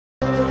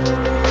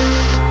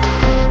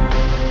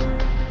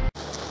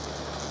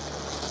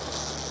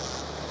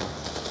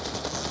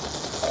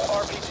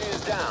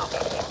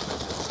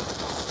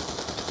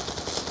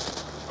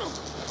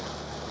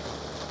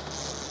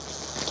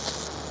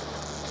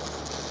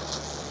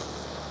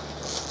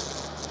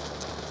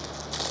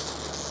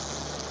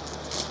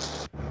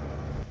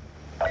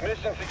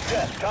Mission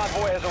success.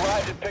 Convoy has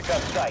arrived at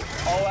pickup site.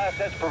 All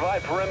assets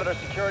provide perimeter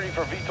security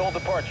for VTOL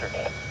departure.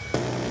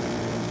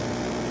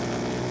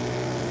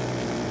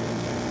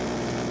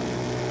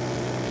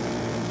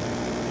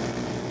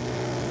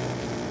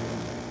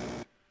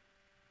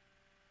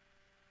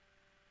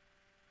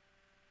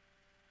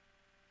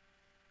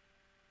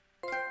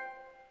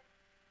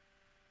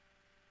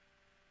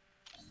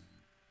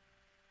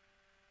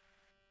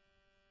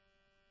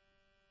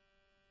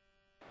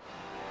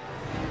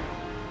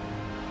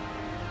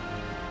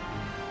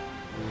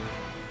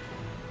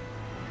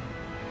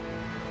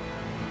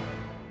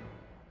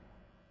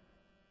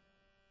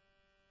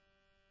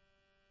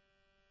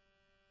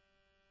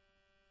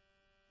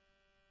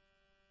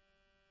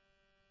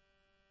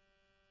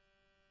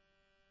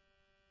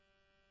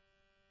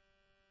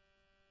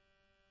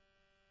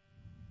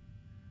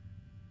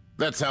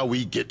 That's how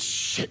we get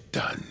shit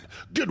done.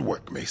 Good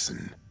work,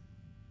 Mason.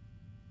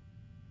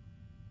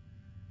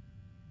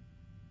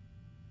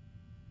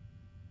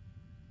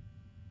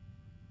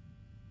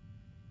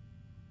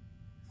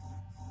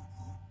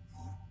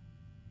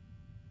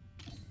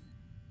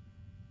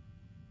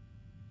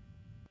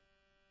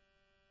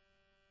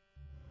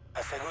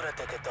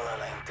 Asegúrate que toda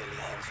la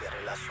inteligencia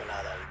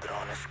relacionada al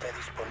dron esté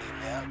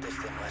disponible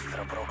antes de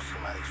nuestra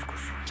próxima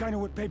discusión. China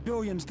would pay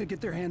billions to get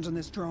their hands on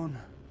this drone.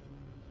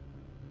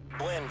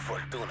 Buen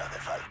fortuna de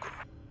Falcon.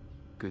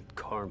 Good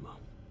karma.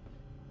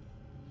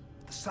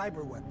 The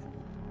cyber weapon.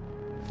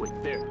 Wait,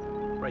 there.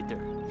 Right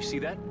there. You see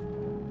that?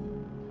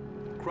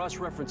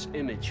 Cross-reference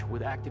image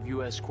with active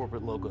U.S.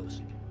 corporate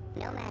logos.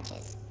 No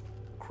matches.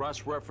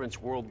 Cross-reference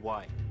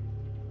worldwide.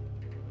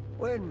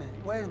 Wait a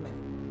minute.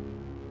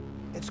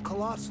 It's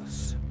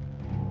Colossus.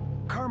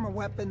 Karma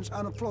weapons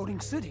on a floating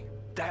city.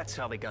 That's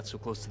how they got so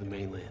close to the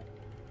mainland.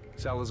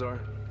 Salazar,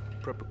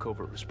 prep a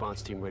covert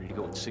response team ready to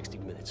go in 60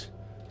 minutes.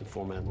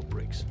 Inform Admiral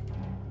Briggs.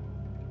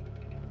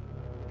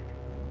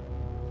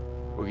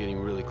 We're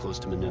getting really close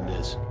to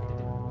Menendez.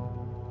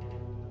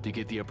 To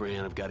get the upper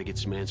hand, I've got to get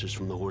some answers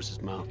from the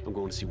horse's mouth. I'm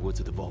going to see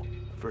Woods at the vault.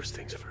 First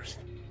things first.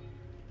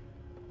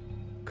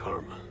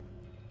 Karma.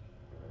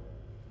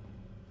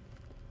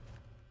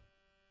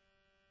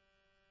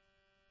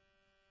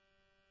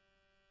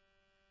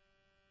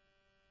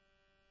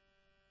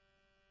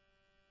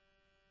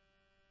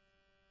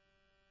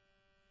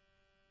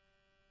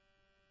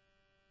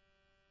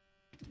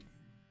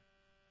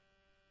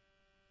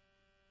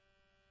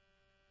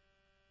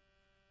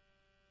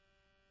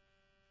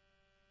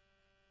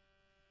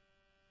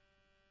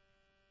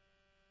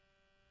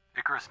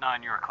 Icarus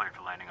 9, you are cleared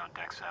for landing on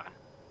Deck 7.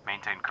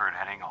 Maintain current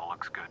heading, all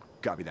looks good.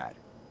 Copy that.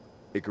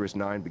 Icarus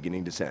 9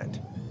 beginning descent.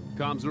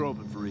 Comms are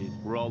open, Fareed.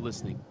 We're all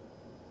listening.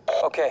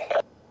 Okay.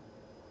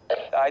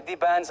 The ID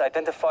bands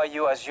identify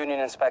you as Union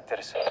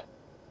inspectors.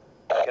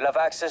 You'll have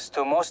access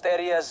to most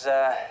areas,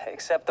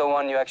 except the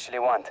one you actually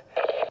want.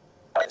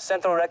 The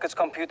central records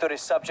computer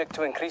is subject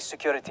to increased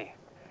security.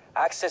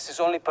 Access is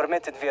only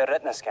permitted via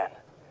retina scan.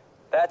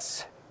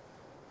 That's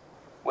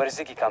where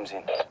Ziggy comes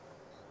in.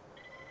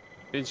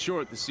 In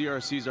short, the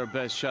CRC's our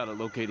best shot at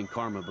locating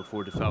Karma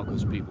before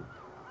DeFalco's people.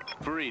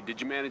 Fareed, did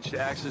you manage to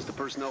access the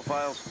personnel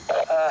files?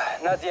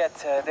 Not yet.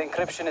 The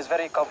encryption is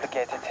very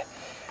complicated.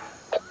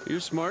 You're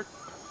smart.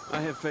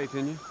 I have faith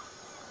in you.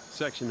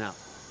 Section out.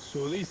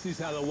 So this is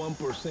how the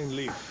 1%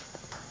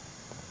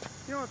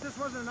 live. You know, if this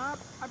wasn't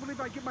enough, I believe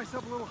I'd give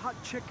myself a little hot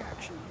chick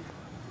action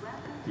here.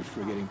 You're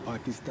forgetting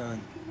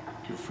Pakistan?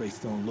 Your face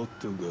don't look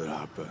too good,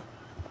 Harper.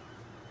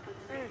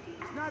 Hey,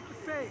 it's not the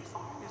face.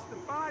 It's the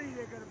body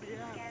they're gonna be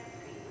after.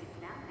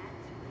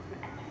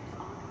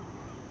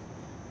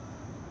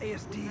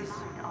 ASDs,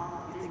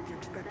 you think you're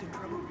expecting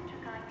trouble?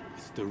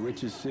 It's the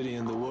richest city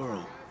in the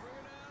world.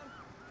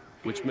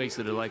 Which makes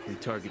it a likely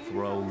target for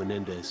Raul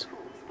Menendez.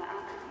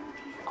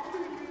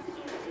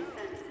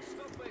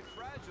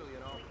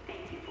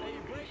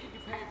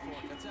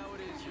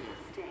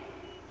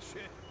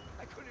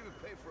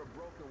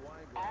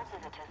 All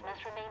visitors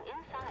must remain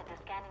inside the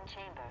scanning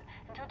chamber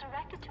until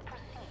directed to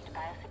proceed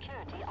by a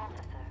security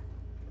officer.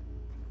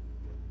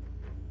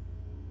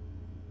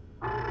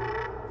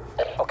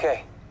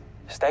 Okay.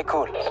 Stay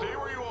cool. Stay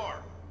where you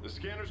are. The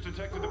scanners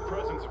detected the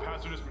presence of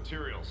hazardous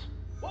materials.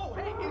 Whoa,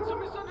 hey, it's a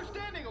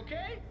misunderstanding,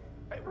 okay?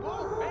 Hey,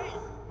 whoa, hey,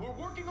 we're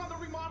working on the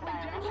remodeling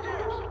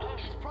downstairs.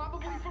 It's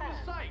probably from the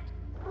site.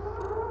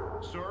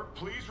 Sir,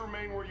 please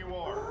remain where you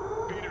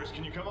are. Peters,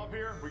 can you come up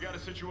here? We got a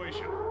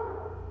situation.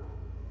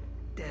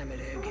 Damn it,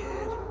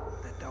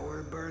 egghead. That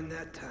tower burned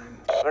that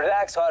time.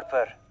 Relax,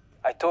 Harper.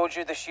 I told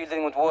you the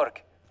shielding would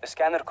work. The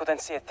scanner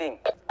couldn't see a thing.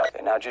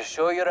 Okay, now just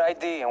show your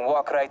ID and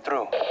walk right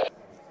through.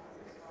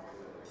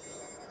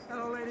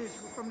 Hello, ladies.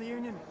 We're from the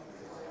Union.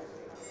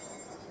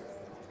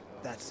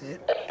 That's it?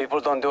 People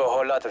don't do a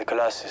whole lot at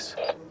Colossus.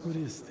 What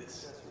is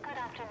this? Good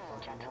afternoon,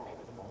 gentlemen.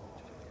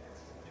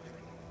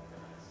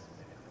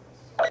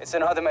 It's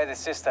an automated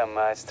system.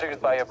 It's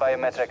triggered by your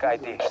biometric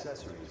ID.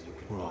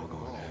 We're all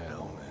going to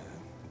hell, man.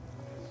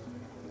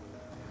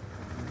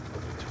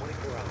 Over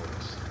 24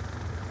 hours.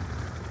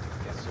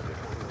 Guess so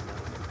before we know.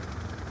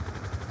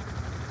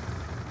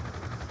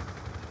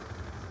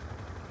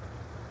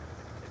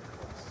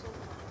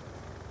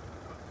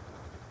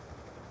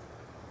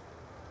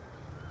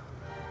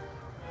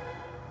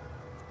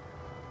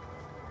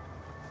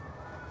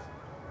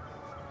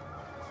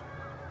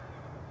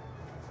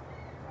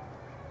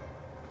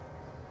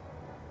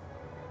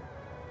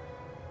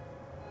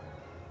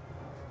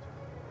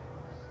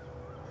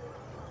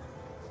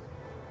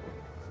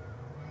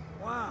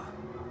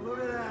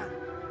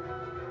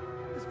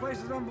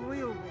 place is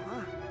unbelievable,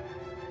 huh?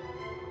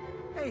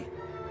 Hey,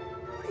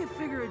 what do you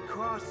figure it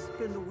costs to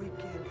spend the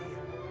weekend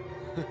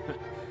here?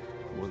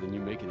 More than you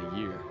make in a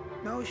year.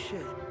 No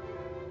shit.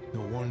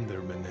 No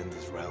wonder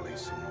Menendez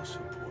rallies so much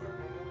support.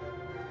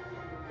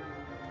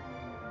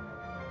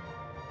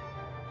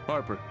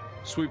 Harper,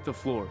 sweep the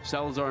floor.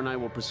 Salazar and I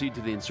will proceed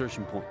to the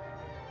insertion point.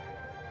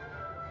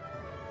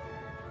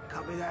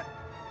 Copy that.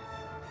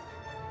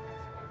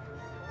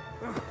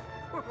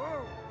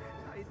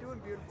 How you doing,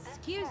 beautiful?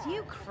 Excuse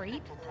you,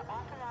 creep. To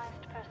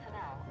authorized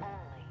personnel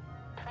only.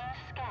 Please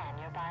scan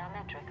your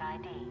biometric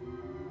ID.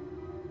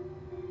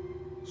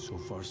 So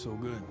far, so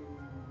good.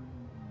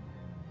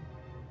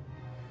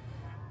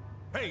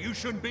 Hey, you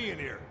shouldn't be in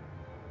here.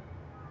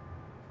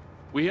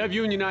 We have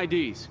Union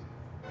IDs.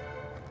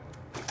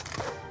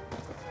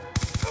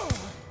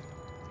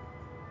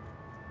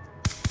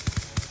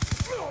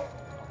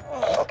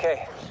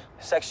 Okay,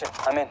 section,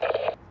 I'm in.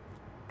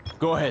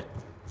 Go ahead.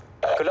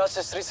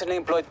 Colossus recently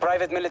employed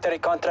private military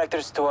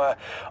contractors to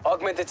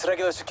augment its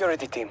regular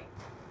security team.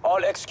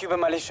 All ex-Cuban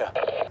militia.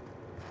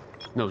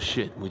 No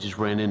shit, we just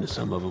ran into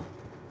some of them.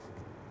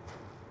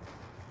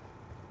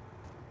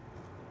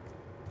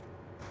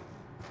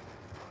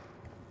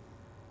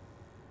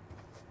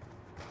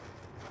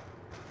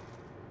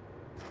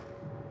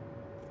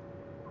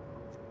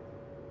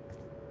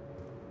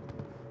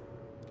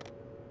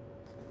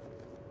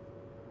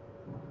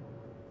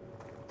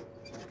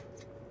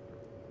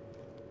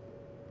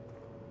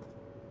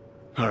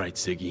 All right,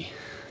 Siggy.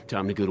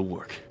 Time to go to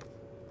work.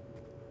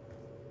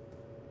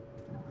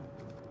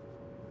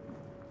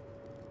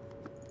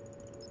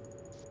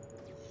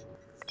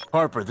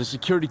 Harper, the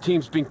security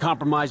team's been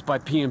compromised by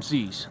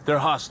PMCs. They're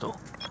hostile.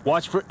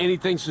 Watch for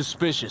anything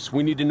suspicious.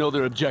 We need to know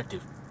their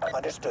objective.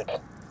 Understood.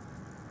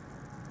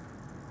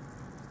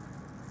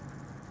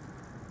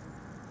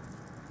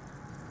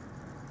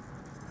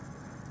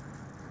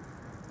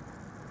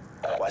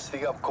 Watch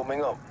the up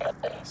coming up.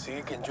 See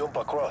you can jump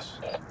across.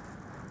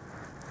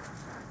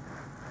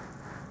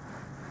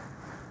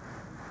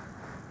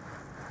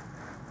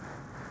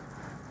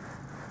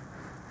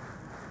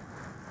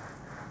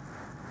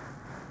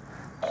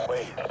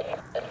 Wait,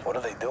 what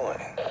are they doing?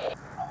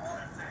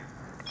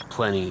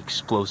 Planning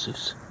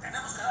explosives.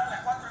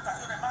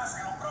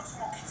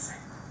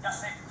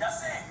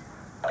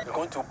 You're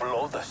going to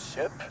blow the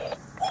ship?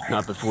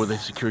 Not before they've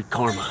secured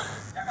Karma.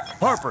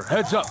 Harper,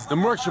 heads up. The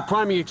mercs are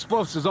priming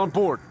explosives on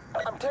board.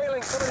 I'm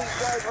tailing some of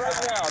these guys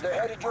right now. They're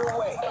headed your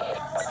way.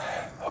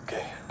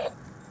 Okay.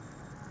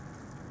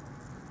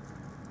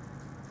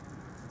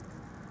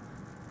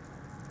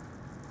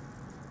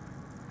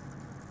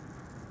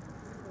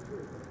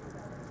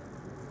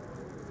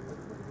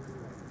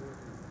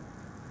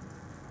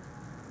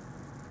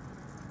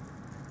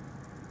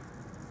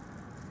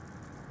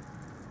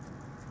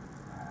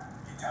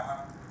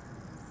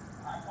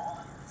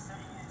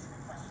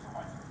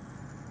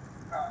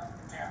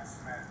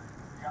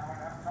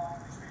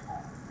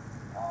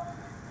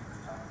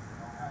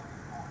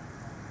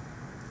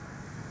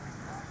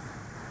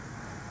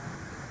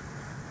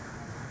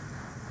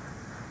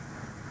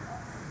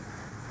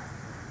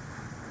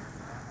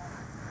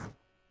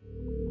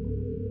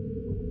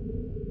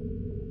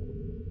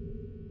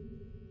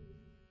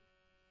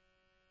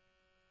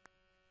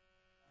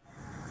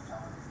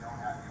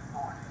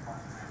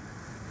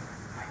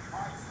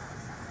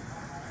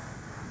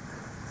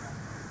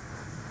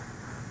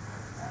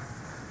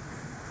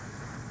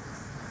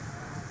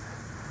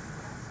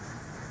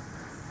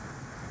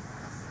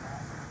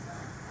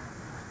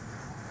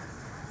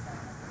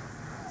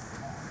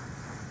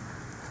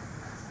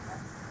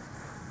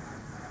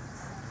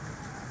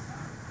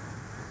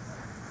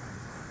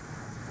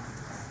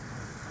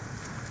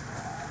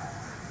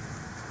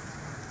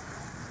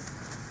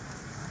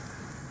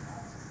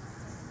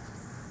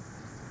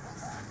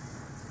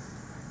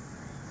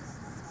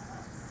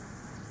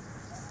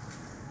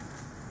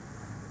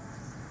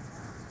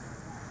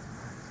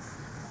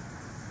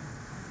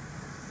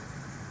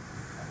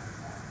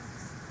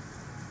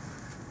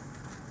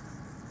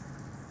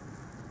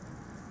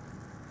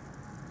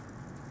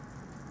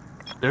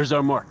 There's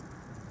our mark.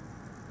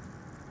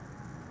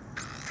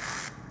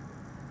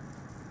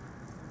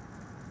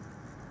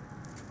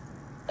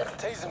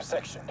 Tase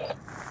section.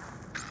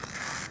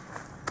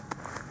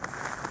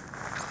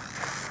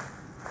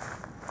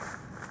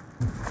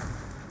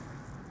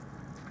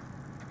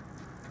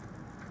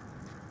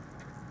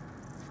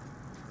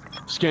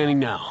 Scanning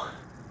now.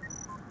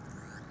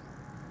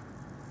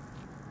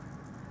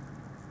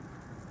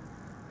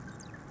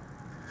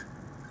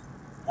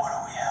 What do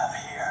we have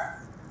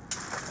here?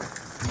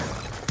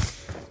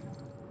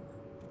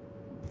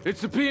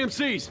 It's the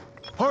PMCs.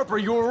 Harper,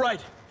 you were right.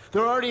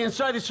 They're already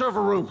inside the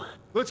server room.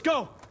 Let's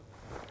go.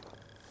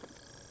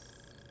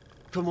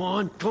 Come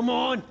on, come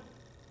on.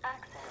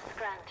 Access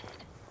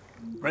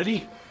granted.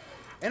 Ready?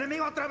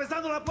 ¡Enemigo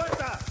atravesando la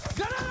puerta!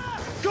 ¡Granada!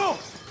 Go!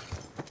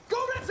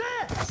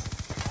 ¡Cúbrense!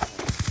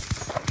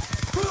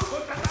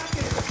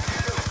 ¡Contraataque!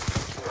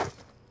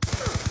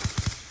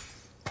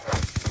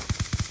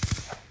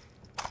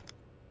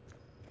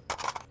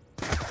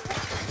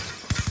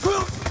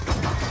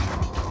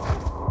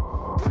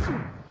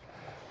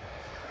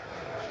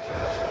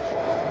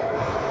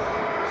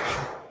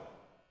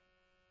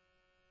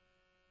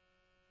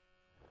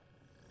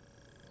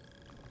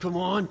 Come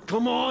on,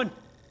 come on!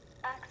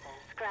 Access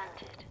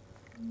granted.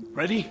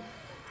 Ready?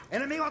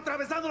 ¡Enemigo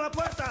atravesando la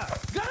puerta!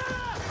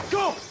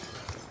 Go!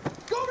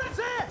 ¡Go,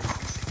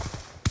 Vincent!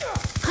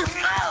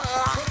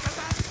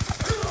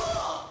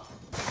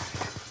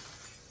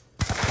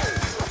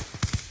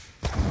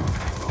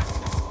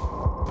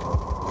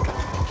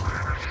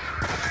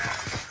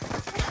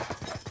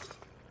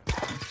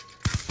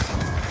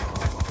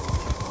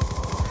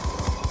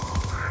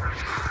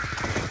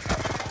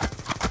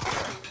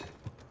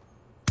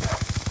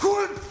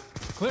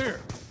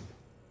 Clear.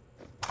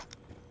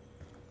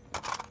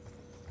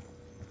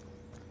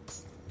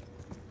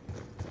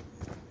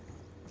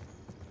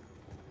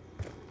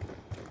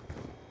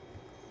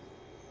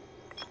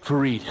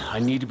 Fareed, I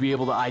need to be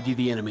able to ID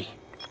the enemy.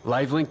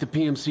 Live link the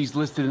PMCs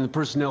listed in the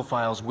personnel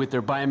files with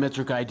their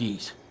biometric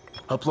IDs.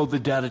 Upload the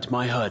data to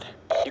my HUD.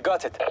 You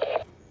got it.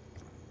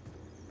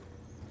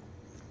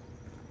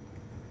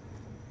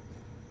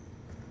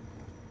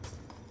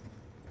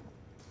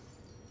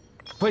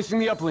 Placing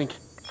the uplink.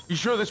 You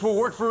sure this will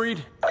work,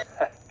 Fareed?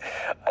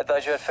 I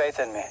thought you had faith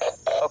in me.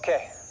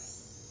 Okay,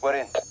 we're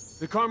in.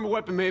 The Karma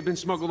weapon may have been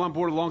smuggled on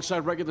board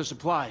alongside regular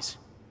supplies.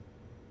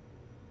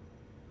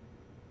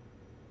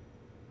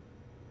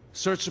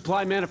 Search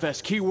supply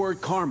manifest, keyword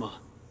Karma.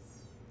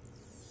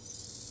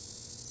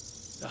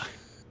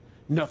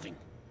 Nothing.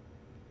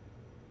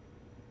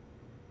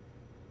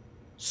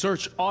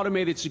 Search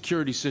automated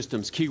security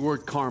systems,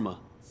 keyword Karma.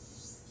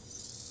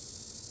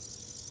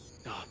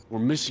 We're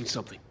missing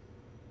something.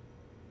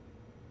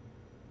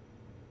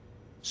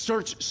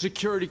 Search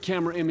security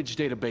camera image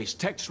database,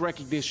 text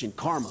recognition,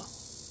 Karma.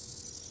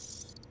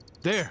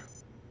 There.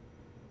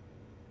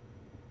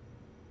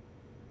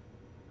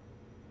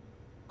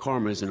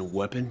 Karma isn't a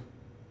weapon.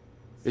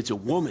 It's a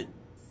woman.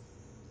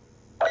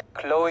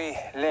 Chloe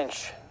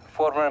Lynch,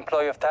 former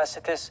employee of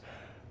Tacitus,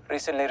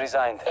 recently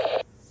resigned.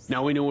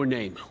 Now we know her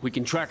name. We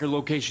can track her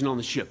location on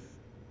the ship.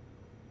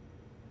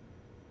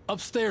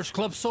 Upstairs,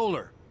 Club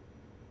Solar.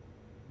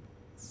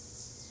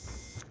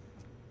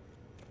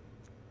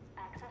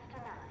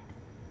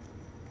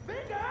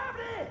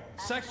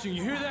 Section,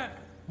 you hear that?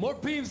 More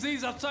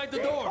PMCs outside the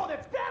door.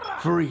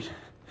 Fareed,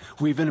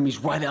 we have enemies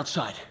right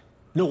outside.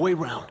 No way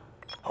round.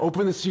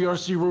 Open the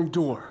CRC room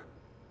door.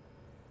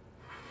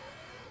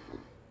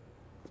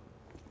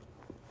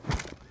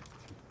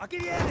 Aquí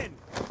vienen.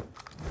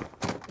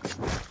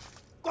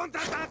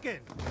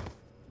 Contraataquen.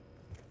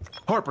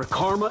 Harper,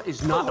 Karma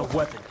is not a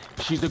weapon.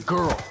 She's a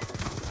girl.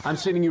 I'm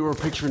sending you her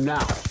picture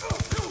now.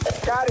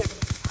 Got it.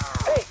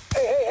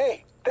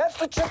 Hey. That's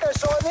the chick I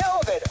saw in the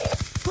elevator.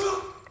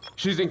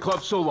 She's in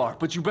Club Solar,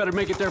 but you better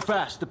make it there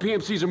fast. The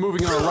PMCs are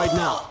moving on her right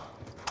now.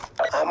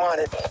 I'm on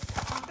it.